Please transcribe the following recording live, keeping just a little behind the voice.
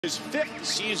His 5th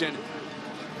season,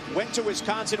 went to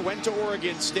Wisconsin, went to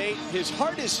Oregon State. His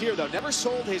heart is here, though. Never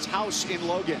sold his house in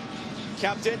Logan.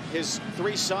 Kept it. His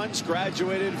 3 sons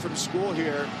graduated from school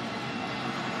here.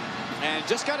 And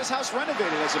just got his house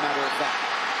renovated, as a matter of fact.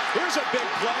 Here's a big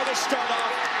play to start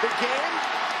off the game.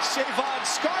 Savon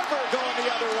Scarver going the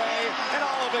other way. And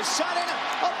all of a sudden,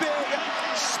 a big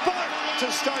spark to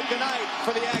start the night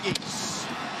for the Aggies.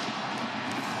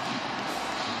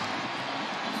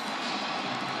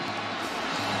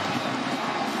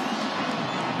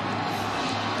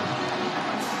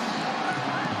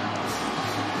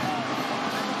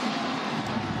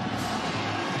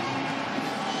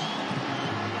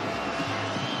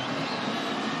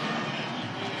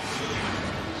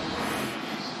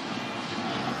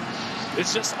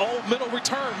 It's just old middle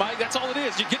return, Mike. That's all it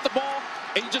is. You get the ball,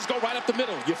 and you just go right up the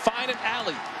middle. You find an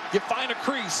alley. You find a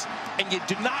crease, and you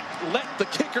do not let the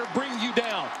kicker bring you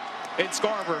down. And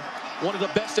Scarver, one of the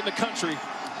best in the country,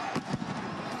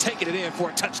 taking it in for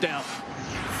a touchdown.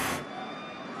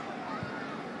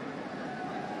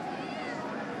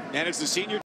 And it's the senior